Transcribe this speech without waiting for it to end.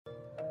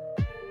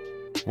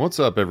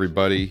What's up,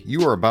 everybody?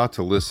 You are about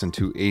to listen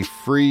to a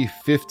free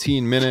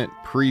 15-minute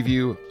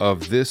preview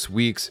of this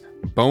week's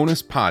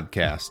bonus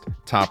podcast,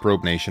 Top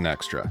Rope Nation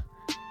Extra.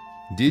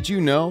 Did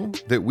you know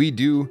that we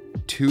do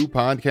 2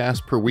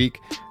 podcasts per week?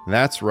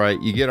 That's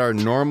right. You get our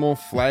normal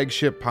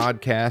flagship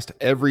podcast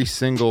every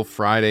single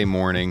Friday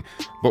morning,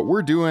 but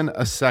we're doing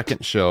a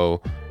second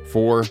show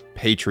for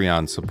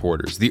Patreon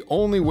supporters. The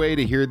only way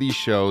to hear these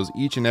shows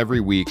each and every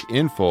week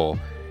in full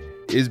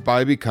is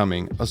by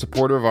becoming a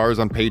supporter of ours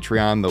on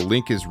Patreon. The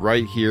link is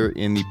right here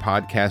in the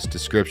podcast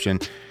description.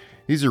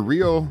 These are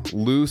real,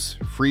 loose,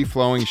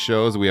 free-flowing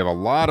shows that we have a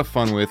lot of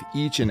fun with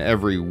each and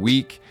every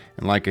week.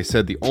 And like I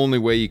said, the only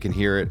way you can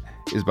hear it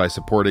is by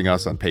supporting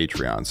us on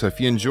Patreon. So if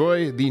you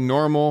enjoy the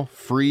normal,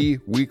 free,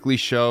 weekly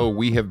show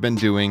we have been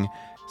doing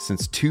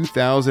since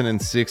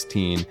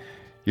 2016,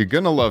 you're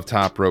going to love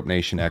Top Rope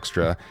Nation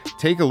Extra.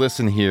 Take a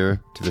listen here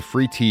to the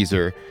free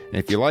teaser. And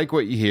if you like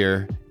what you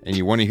hear and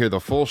you want to hear the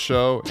full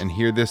show and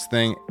hear this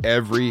thing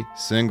every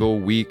single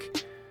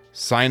week,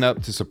 sign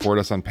up to support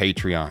us on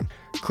Patreon.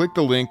 Click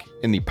the link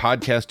in the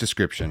podcast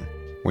description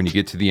when you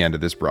get to the end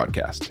of this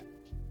broadcast.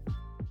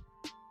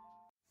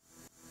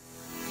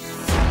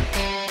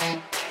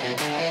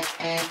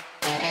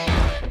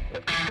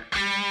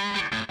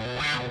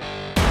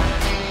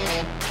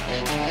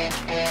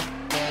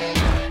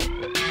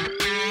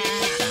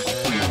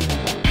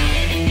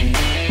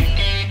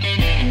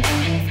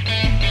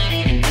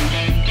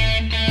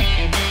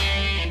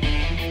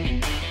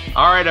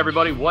 All right,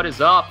 everybody, what is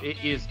up?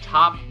 It is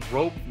Top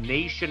Rope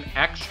Nation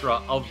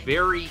Extra, a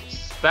very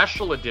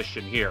special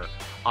edition here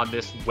on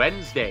this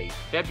Wednesday,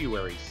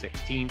 February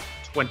 16th,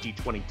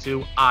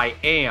 2022. I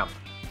am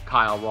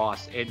Kyle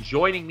Ross, and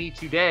joining me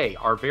today,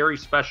 our very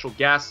special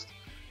guest,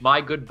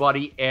 my good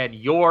buddy and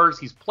yours.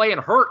 He's playing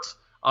hurt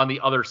on the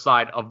other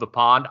side of the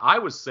pond. I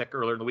was sick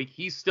earlier in the week.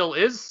 He still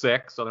is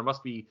sick, so there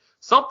must be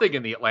something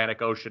in the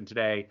Atlantic Ocean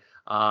today.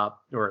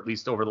 Or at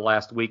least over the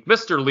last week.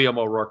 Mr. Liam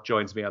O'Rourke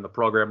joins me on the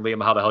program.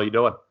 Liam, how the hell are you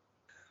doing?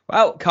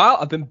 Well, Kyle,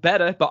 I've been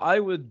better, but I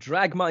would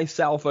drag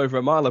myself over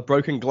a mile of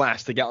broken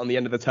glass to get on the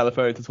end of the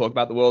telephone to talk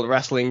about the world of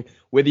wrestling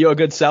with your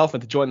good self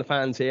and to join the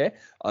fans here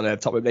on a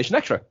Top Rope Nation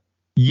Extra.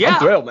 Yeah. I'm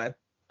thrilled, man.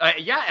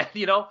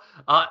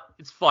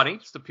 It's funny,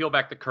 just to peel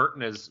back the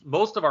curtain, as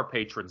most of our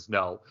patrons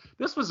know,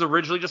 this was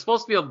originally just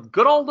supposed to be a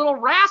good old little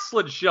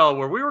wrestling show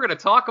where we were going to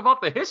talk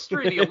about the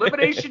history of the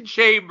Elimination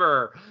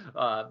Chamber,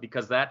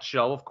 because that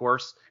show, of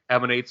course,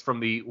 emanates from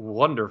the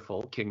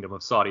wonderful Kingdom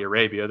of Saudi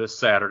Arabia this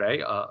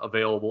Saturday,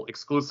 available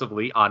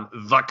exclusively on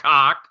The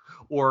Cock,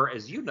 or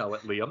as you know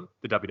it, Liam,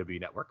 the WWE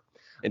Network.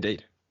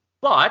 Indeed.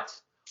 But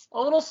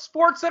a little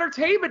sports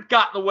entertainment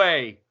got in the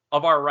way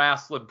of our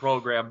wrestling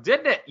program,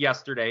 didn't it,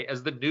 yesterday,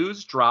 as the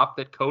news dropped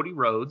that Cody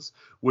Rhodes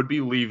would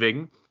be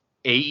leaving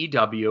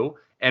AEW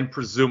and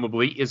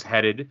presumably is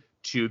headed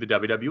to the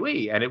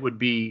WWE. And it would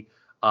be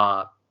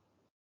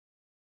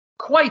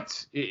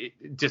quite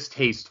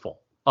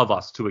distasteful of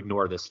us to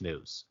ignore this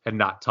news and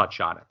not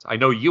touch on it. I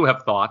know you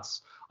have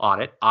thoughts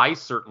on it. I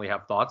certainly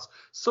have thoughts.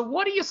 So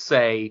what do you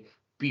say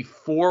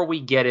before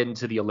we get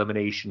into the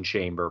Elimination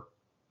Chamber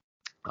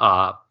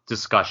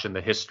discussion,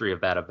 the history of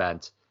that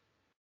event,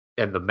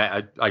 and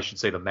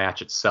the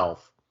match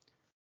itself,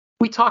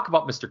 we talk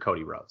about Mr.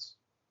 Cody Rhodes.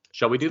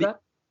 Shall we do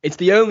that? It's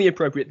the only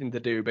appropriate thing to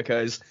do,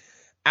 because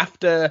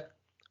after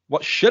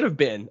what should have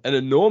been an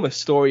enormous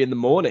story in the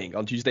morning,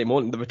 on Tuesday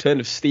morning, the return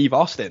of Steve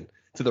Austin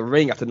to the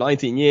ring after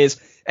 19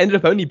 years, ended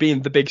up only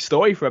being the big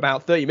story for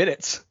about 30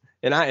 minutes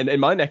in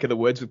my neck of the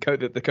woods with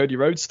the Cody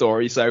Rhodes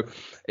story. So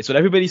it's what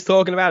everybody's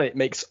talking about. It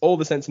makes all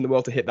the sense in the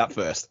world to hit that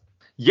first.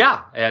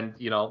 Yeah, and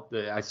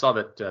I saw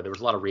that there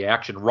was a lot of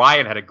reaction.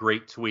 Ryan had a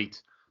great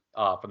tweet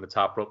from the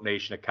Top Rope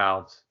Nation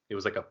account. It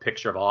was like a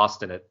picture of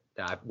Austin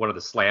at one of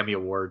the Slammy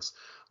Awards,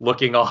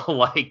 looking all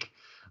like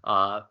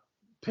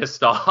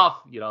pissed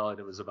off, and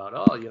it was about,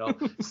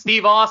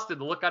 Steve Austin,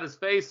 the look on his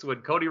face when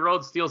Cody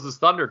Rhodes steals his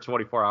thunder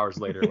 24 hours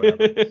later.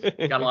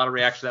 Got a lot of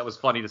reaction. That was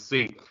funny to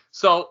see.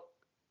 So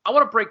I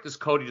want to break this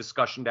Cody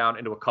discussion down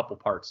into a couple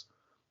parts.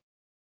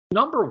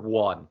 Number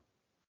one,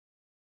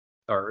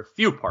 or a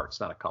few parts,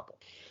 not a couple.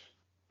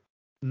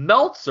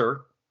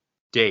 Meltzer,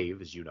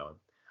 Dave, as you know him,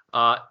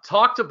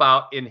 talked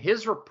about in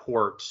his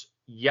report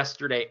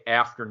yesterday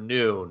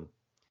afternoon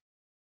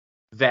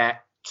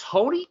that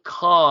Tony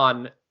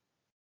Khan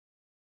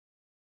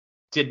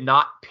did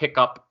not pick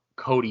up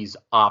Cody's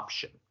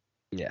option.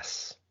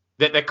 Yes.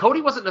 That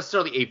Cody wasn't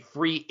necessarily a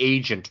free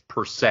agent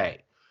per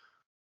se.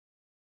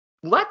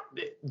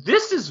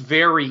 This is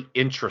very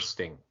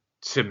interesting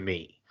to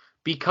me,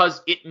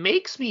 because it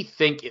makes me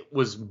think it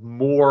was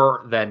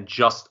more than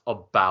just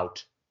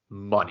about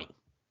money.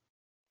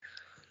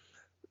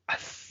 I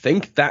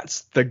think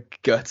that's the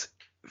gut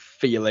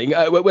feeling.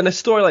 When a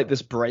story like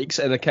this breaks,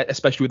 and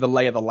especially with the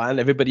lay of the land,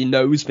 everybody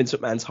knows Vince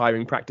McMahon's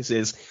hiring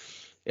practices.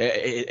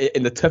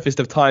 In the toughest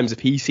of times, if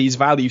he sees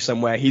value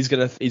somewhere, he's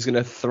gonna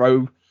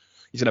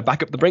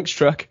back up the Brinks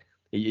truck.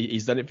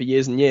 He's done it for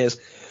years and years.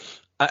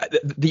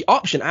 The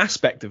option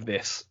aspect of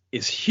this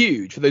is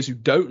huge. For those who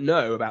don't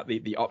know about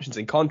the options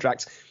in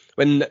contracts,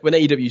 when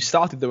AEW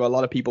started, there were a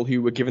lot of people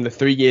who were given the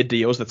 3-year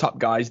deals, the top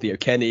guys, the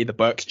O'Kenny, the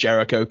Bucks,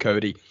 Jericho,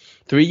 Cody,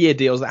 3-year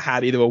deals that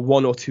had either a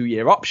 1 or 2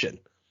 year option.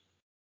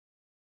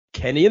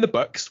 Kenny and the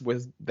Bucks,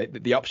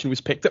 the option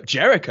was picked up.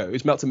 Jericho,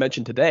 who's Meltzer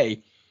mentioned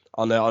today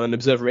on an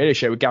Observer Radio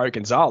show with Garrett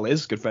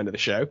Gonzalez, good friend of the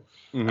show,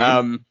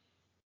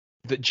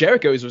 that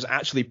Jericho's was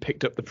actually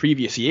picked up the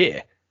previous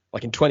year,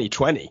 like in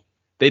 2020.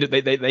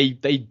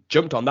 They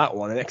jumped on that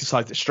one and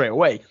exercised it straight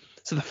away.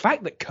 So the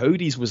fact that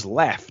Cody's was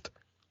left,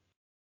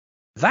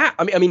 that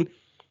I mean,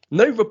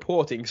 no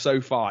reporting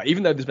so far.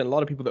 Even though there's been a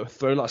lot of people that have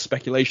thrown a lot of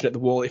speculation at the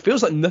wall, it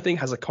feels like nothing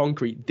has a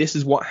concrete. This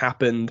is what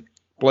happened,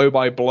 blow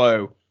by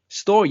blow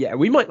story yet.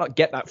 We might not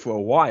get that for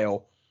a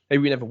while.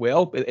 Maybe we never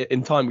will.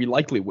 In time, we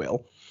likely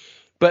will.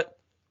 But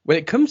when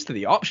it comes to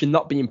the option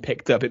not being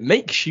picked up, it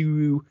makes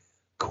you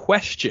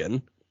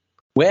question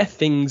where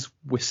things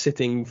were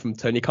sitting from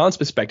Tony Khan's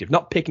perspective,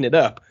 not picking it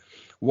up.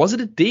 Was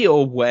it a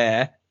deal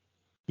where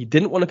he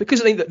didn't want to?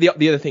 Because I think that the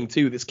other thing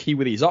too that's key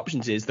with these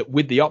options is that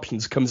with the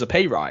options comes a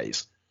pay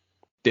rise.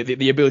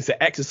 The ability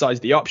to exercise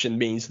the option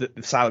means that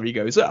the salary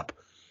goes up.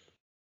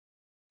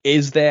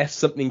 Is there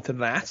something to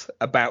that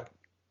about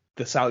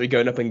the salary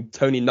going up and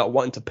Tony not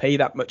wanting to pay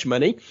that much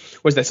money?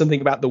 Was there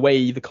something about the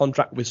way the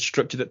contract was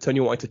structured that Tony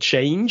wanted to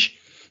change?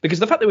 Because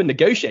the fact they were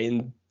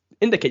negotiating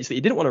indicates that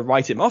he didn't want to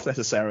write him off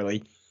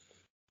necessarily.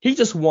 He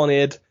just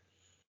wanted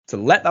to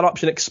let that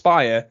option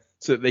expire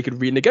so that they could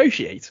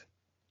renegotiate,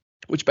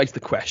 which begs the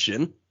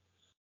question,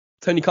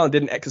 Tony Khan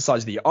didn't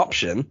exercise the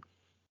option.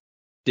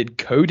 Did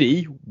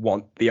Cody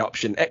want the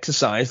option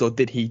exercised, or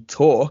did he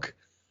talk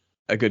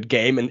a good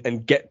game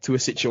and get to a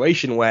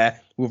situation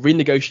where we'll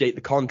renegotiate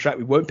the contract,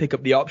 we won't pick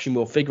up the option,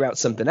 we'll figure out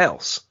something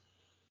else?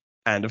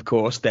 And of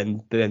course,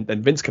 then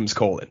Vince comes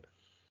calling.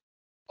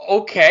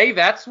 Okay,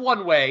 that's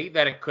one way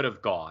that it could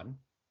have gone.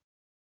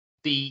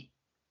 The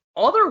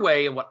other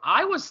way, and what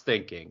I was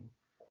thinking,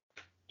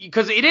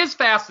 because it is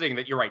fascinating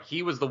that you're right,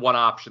 he was the one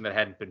option that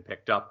hadn't been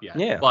picked up yet.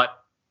 Yeah. But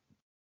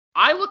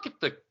I look at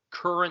the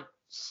current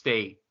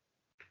state,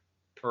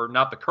 or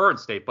not the current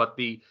state, but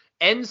the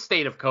end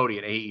state of Cody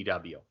at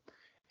AEW,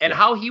 and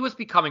how he was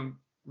becoming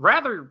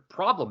rather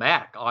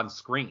problematic on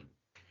screen,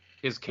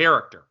 his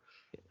character.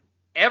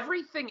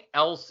 Everything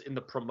else in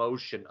the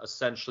promotion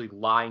essentially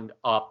lined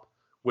up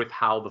with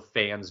how the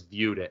fans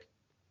viewed it,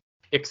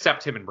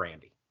 except him and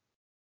Randy.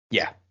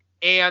 Yeah.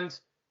 And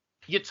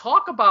you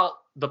talk about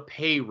the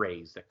pay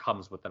raise that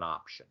comes with an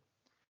option.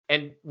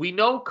 And we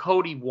know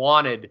Cody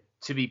wanted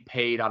to be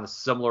paid on a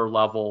similar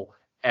level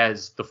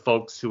as the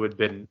folks who had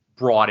been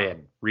brought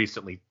in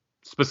recently,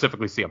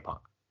 specifically CM Punk.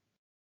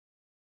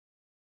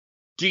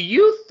 Do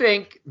you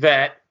think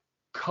that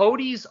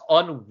Cody's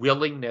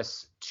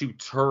unwillingness to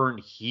turn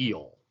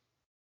heel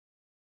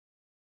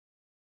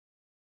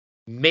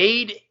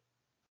made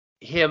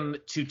him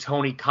to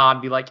Tony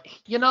Khan be like,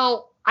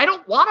 I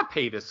don't want to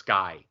pay this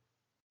guy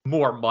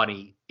more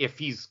money if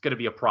he's going to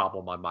be a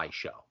problem on my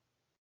show?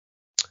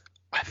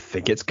 I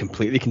think it's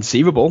completely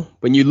conceivable.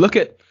 When you look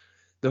at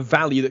the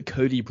value that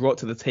Cody brought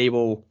to the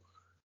table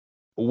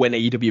when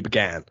AEW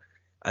began,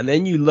 and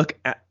then you look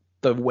at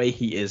the way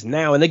he is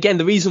now, and again,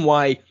 the reason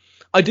why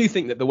I do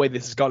think that the way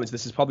this has gone is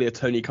this is probably a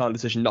Tony Khan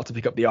decision not to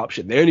pick up the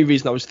option. The only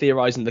reason I was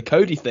theorizing the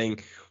Cody thing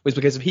was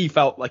because if he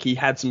felt like he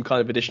had some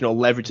kind of additional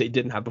leverage that he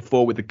didn't have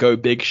before with the Go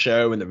Big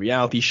show and the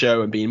reality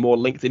show and being more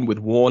linked in with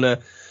Warner,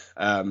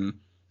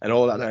 and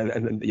all that,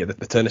 and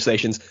the Turner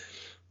stations,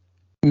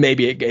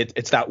 maybe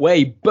it's that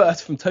way.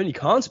 But from Tony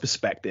Khan's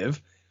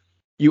perspective,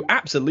 you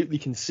absolutely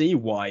can see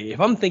why.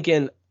 If I'm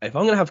going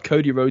to have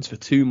Cody Rhodes for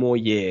 2 more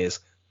years,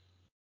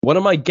 what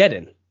am I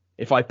getting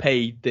if I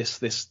pay this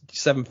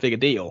 7-figure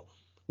deal?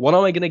 What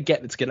am I going to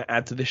get that's going to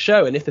add to the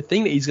show? And if the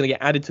thing that he's going to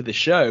get added to the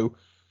show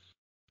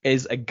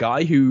is a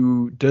guy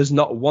who does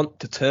not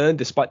want to turn,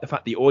 despite the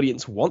fact the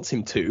audience wants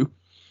him to,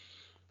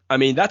 I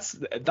mean, that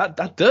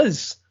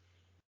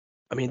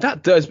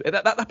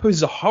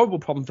poses a horrible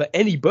problem for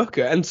any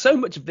booker. And so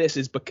much of this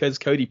is because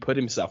Cody put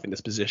himself in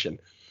this position.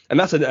 And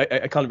that's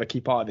a kind of a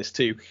key part of this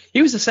too.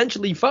 He was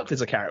essentially fucked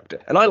as a character,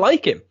 and I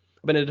like him.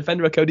 I've been a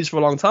defender of Cody's for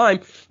a long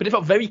time, but it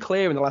felt very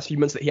clear in the last few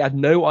months that he had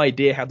no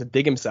idea how to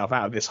dig himself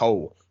out of this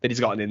hole that he's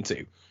gotten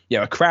into.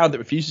 A crowd that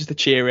refuses to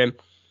cheer him,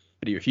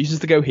 but he refuses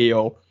to go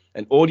heel.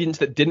 An audience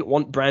that didn't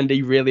want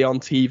Brandy really on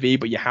TV,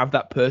 but you have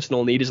that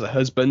personal need as a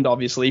husband,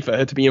 obviously, for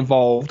her to be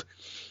involved.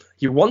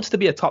 He wants to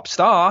be a top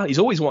star. He's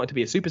always wanted to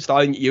be a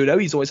superstar. And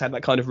he's always had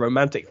that kind of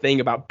romantic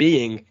thing about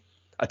being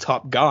a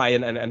top guy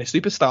and a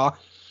superstar.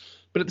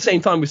 But at the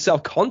same time, was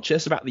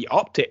self-conscious about the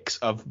optics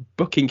of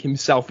booking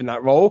himself in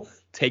that role,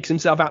 takes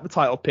himself out the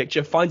title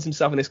picture, finds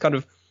himself in this kind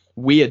of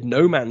weird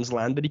no man's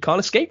land that he can't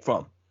escape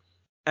from.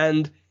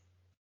 And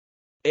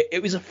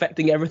it was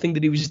affecting everything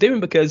that he was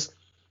doing, because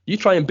you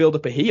try and build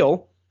up a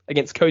heel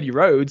against Cody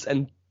Rhodes,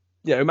 and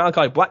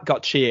Malachi Black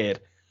got cheered.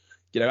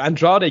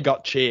 Andrade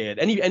got cheered.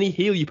 Any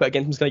heel you put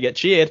against him is going to get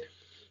cheered.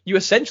 You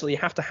essentially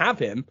have to have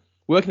him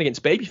working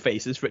against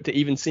babyfaces for it to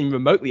even seem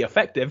remotely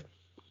effective.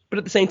 But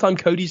at the same time,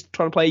 Cody's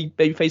trying to play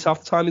babyface half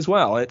the time as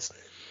well. It's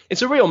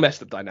a real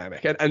messed up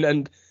dynamic.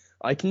 And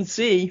I can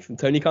see from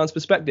Tony Khan's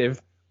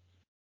perspective,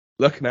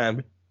 look,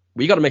 man,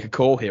 we got to make a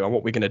call here on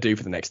what we're going to do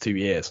for the next 2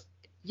 years.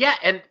 Yeah,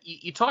 and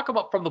you talk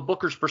about from the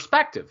booker's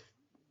perspective.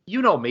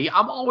 You know me,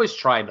 I'm always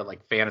trying to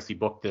like fantasy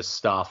book this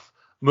stuff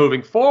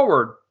moving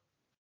forward.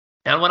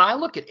 And when I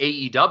look at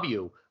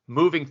AEW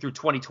moving through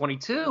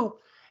 2022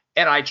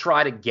 and I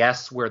try to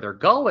guess where they're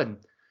going,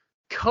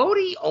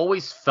 Cody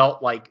always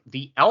felt like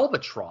the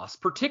albatross,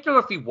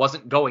 particularly if he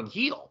wasn't going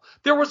heel.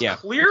 There was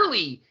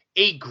clearly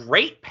a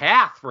great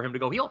path for him to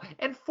go heel.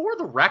 And for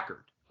the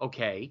record,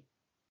 okay,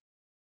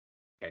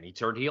 Kenny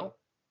turned heel.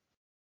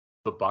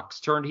 The Bucks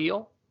turned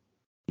heel.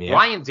 Yeah.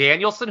 Bryan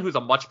Danielson, who's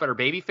a much better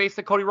babyface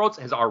than Cody Rhodes,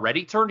 has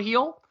already turned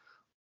heel.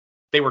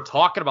 They were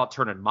talking about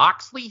turning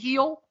Moxley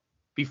heel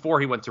before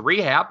he went to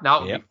rehab.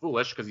 Now it would be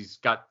foolish because he's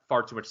got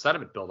far too much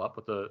sentiment build up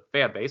with the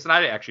fan base. And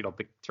I actually don't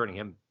think turning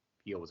him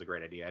heel was a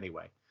great idea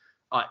anyway.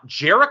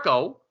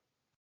 Jericho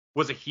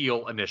was a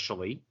heel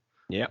initially.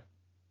 Yeah.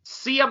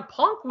 CM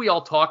Punk, we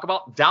all talk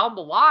about down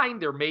the line.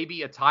 There may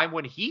be a time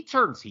when he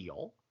turns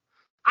heel.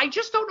 I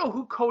just don't know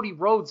who Cody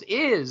Rhodes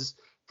is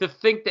to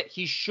think that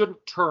he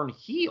shouldn't turn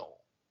heel.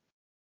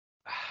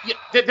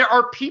 There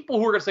are people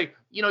who are going to say,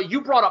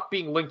 you brought up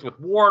being linked with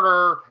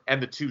Warner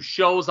and the 2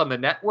 shows on the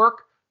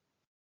network.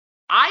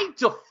 I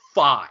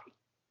defy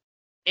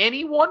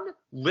anyone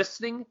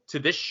listening to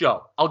this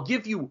show. I'll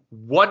give you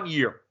 1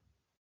 year,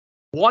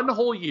 1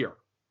 whole year.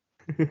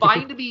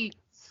 Find me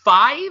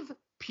 5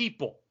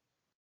 people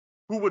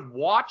who would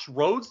watch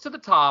Rhodes to the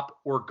Top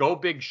or Go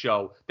Big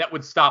Show that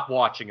would stop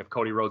watching if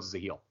Cody Rhodes is a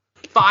heel.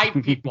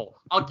 5 people.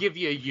 I'll give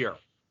you a year.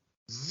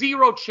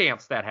 0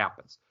 chance that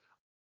happens.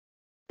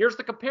 Here's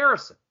the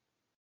comparison.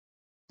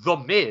 The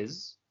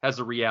Miz has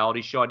a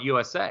reality show on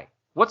USA.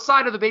 What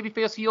side of the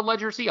babyface heel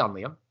ledger is he on,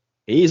 Liam?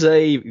 He's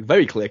a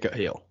very clear-cut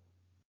heel.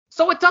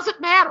 So it doesn't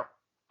matter.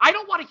 I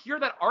don't want to hear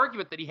that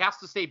argument that he has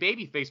to stay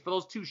babyface for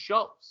those 2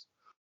 shows.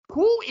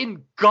 Who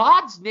in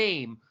God's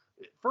name,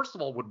 first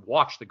of all, would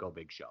watch the Go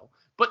Big Show,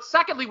 but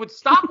secondly, would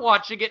stop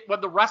watching it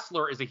when the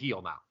wrestler is a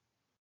heel now?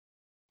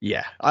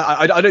 Yeah,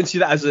 I don't see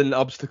that as an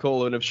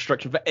obstacle or an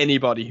obstruction for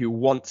anybody who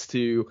wants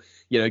to,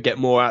 get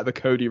more out of the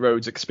Cody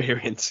Rhodes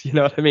experience. You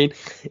know what I mean?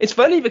 It's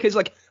funny because,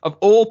 like, of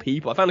all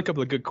people, I found a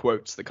couple of good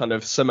quotes that kind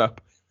of sum up,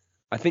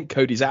 I think,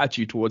 Cody's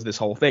attitude towards this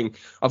whole thing.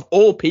 Of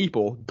all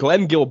people,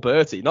 Glenn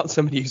Gilberti, not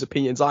somebody whose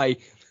opinions I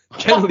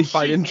generally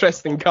find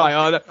interesting,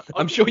 Kai.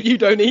 I'm sure you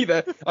don't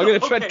either. I'm going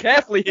to tread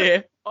carefully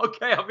here.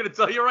 Okay, I'm going to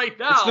tell you right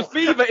now. It's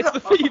the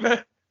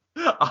fever.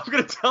 I'm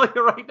going to tell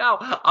you right now.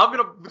 I'm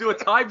going to do a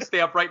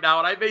timestamp right now,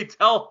 and I may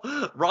tell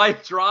Ryan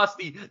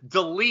Drosty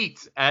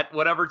delete at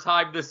whatever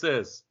time this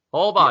is.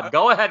 Hold on.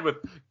 Go ahead with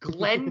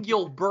Glenn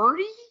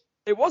Gilberti.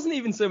 It wasn't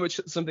even so much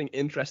something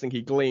interesting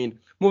he gleaned,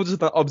 more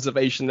just an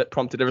observation that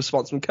prompted a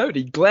response from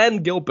Cody.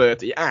 Glenn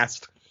Gilberti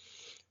asked,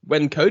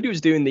 when Cody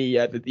was doing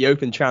the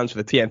open challenge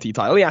for the TNT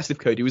title, he asked if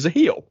Cody was a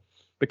heel,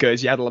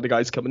 because you had a lot of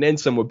guys coming in,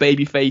 some were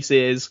baby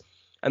faces,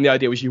 and the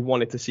idea was you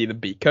wanted to see them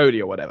beat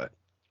Cody or whatever.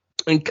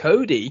 And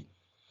Cody,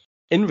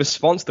 in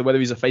response to whether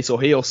he's a face or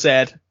heel,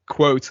 said,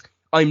 quote,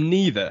 "I'm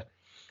neither.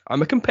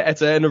 I'm a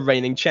competitor and a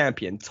reigning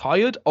champion.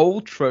 Tired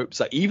old tropes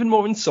are even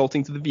more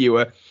insulting to the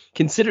viewer,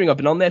 considering I've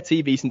been on their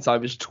TV since I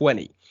was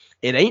 20.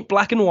 It ain't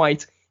black and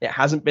white. It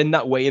hasn't been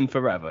that way in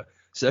forever.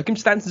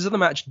 Circumstances of the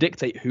match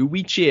dictate who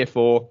we cheer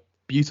for.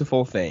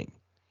 Beautiful thing."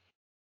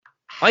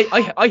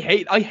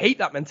 I hate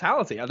that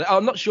mentality.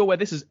 I'm not sure where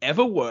this has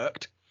ever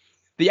worked.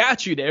 The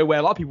Attitude Era, where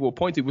a lot of people were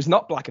pointed, was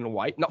not black and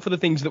white, not for the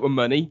things that were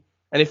money.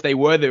 And if they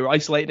were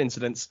isolated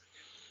incidents.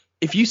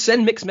 If you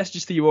send mixed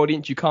messages to your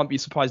audience, you can't be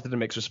surprised at a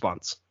mixed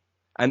response.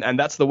 And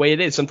that's the way it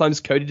is. Sometimes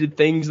Cody did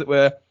things that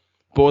were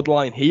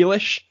borderline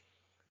heelish.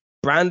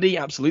 Brandy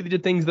absolutely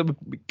did things that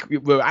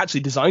were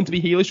actually designed to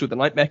be heelish with the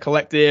Nightmare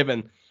Collective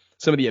and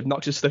some of the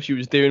obnoxious stuff she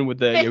was doing with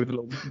the, with the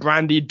little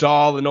Brandy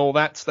doll and all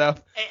that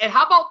stuff. And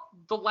how about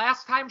the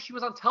last time she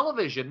was on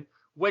television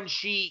when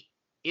she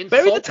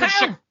insulted buried the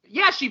town?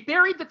 She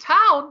buried the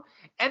town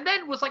and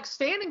then was like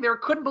standing there,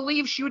 couldn't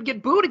believe she would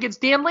get booed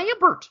against Dan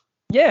Lambert.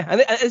 Yeah,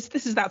 and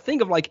this is that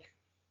thing of like,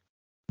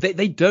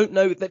 they don't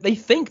know, that they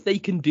think they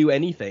can do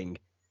anything,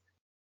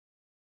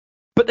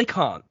 but they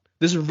can't.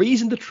 There's a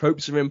reason the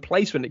tropes are in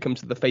place when it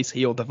comes to the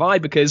face-heel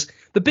divide, because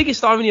the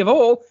biggest irony of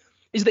all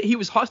is that he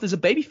was host as a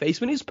babyface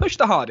when he was pushed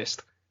the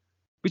hardest,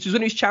 which was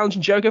when he was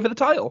challenging Jericho for the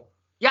title.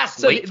 Yes,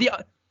 so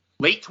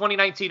late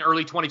 2019,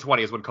 early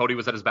 2020 is when Cody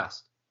was at his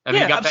best. And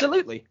yeah,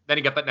 absolutely. Then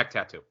he got that neck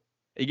tattoo.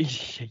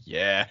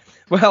 Yeah.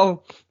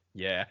 Well,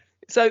 yeah.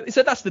 So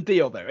that's the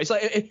deal, though. It's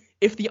like,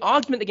 if the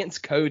argument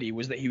against Cody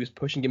was that he was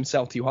pushing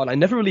himself too hard, I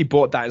never really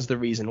bought that as the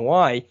reason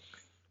why.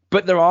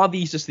 But there are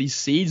these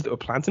seeds that were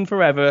planted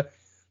forever.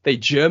 They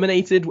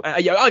germinated.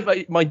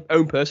 My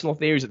own personal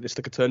theory is that this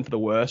took a turn for the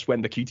worse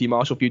when the QT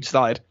Marshall feud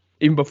started,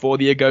 even before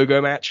the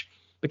Ogogo match,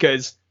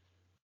 because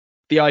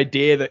the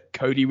idea that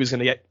Cody was going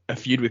to get a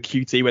feud with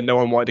QT when no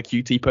one wanted a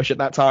QT push at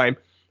that time,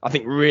 I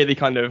think really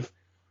kind of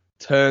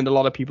turned a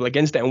lot of people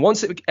against it. And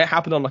once it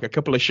happened on like a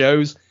couple of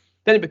shows,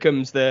 then it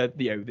becomes the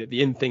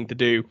in thing to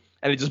do,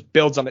 and it just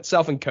builds on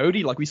itself. And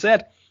Cody, like we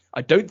said,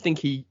 I don't think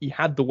he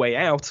had the way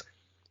out.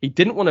 He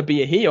didn't want to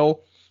be a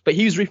heel, but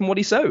he was reaping what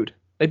he sowed.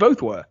 They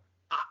both were.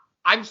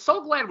 I'm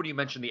so glad when you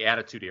mentioned the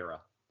Attitude Era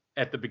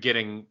at the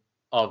beginning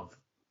of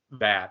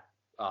that,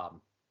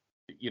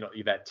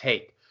 that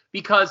take,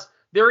 because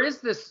there is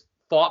this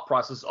thought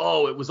process.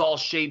 Oh, it was all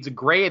shades of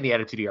gray in the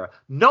Attitude Era.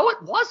 No,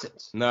 it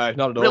wasn't. No,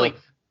 not at all. Really,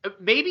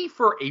 maybe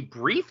for a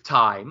brief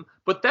time,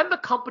 but then the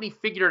company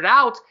figured it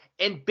out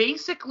and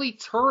basically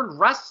turned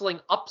wrestling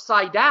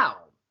upside down.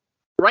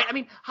 Right? I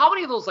mean, how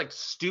many of those like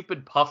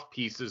stupid puff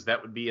pieces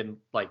that would be in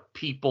like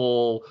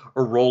People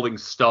or Rolling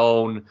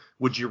Stone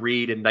would you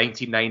read in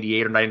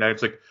 1998 or 99?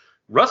 It's like,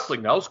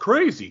 wrestling now is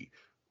crazy.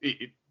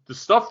 The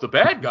stuff the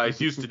bad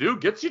guys used to do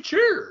gets you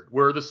cheered,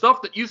 where the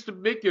stuff that used to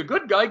make you a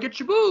good guy gets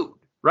you booed.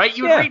 Right?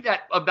 You would read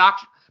that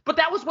obnoxious. But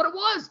that was what it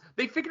was.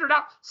 They figured it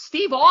out.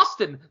 Steve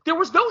Austin, there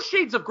was no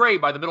shades of gray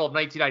by the middle of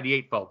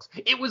 1998, folks.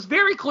 It was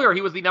very clear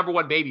he was the number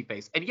one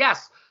babyface. And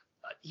yes,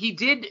 he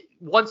did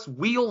once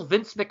wheel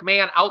Vince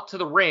McMahon out to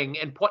the ring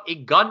and put a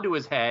gun to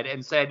his head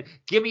and said,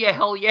 give me a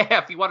hell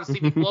yeah if you want to see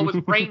me blow his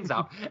brains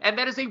out. And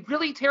that is a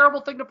really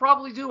terrible thing to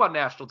probably do on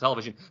national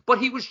television. But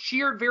he was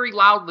cheered very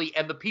loudly,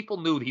 and the people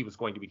knew he was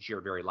going to be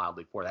cheered very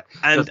loudly for that.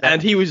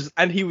 And he was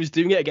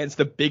doing it against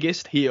the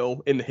biggest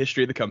heel in the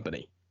history of the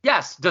company.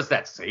 Yes. Does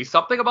that say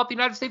something about the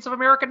United States of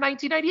America in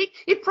 1998?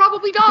 It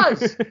probably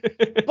does.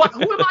 But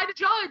who am I to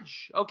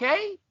judge?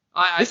 Okay?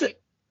 I agree.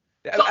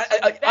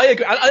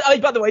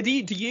 By the way, do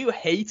you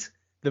hate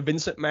the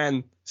Vince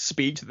McMahon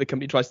speech that the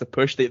company tries to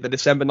push, the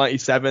December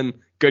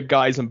 97 good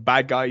guys and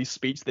bad guys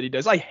speech that he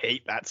does? I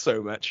hate that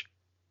so much.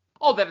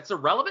 Oh, that it's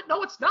irrelevant?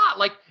 No, it's not.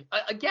 Like,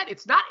 again,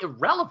 it's not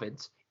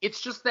irrelevant.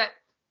 It's just that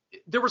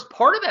there was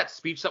part of that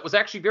speech that was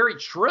actually very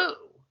true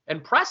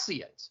and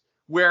prescient,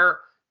 where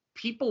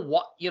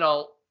people,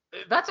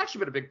 that's actually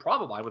been a big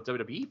problem with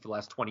WWE for the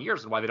last 20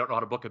 years and why they don't know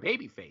how to book a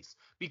babyface,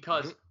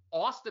 because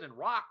Austin and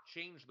Rock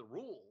changed the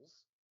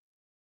rules,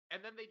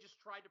 and then they just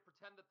tried to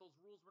pretend that those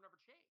rules were never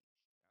changed.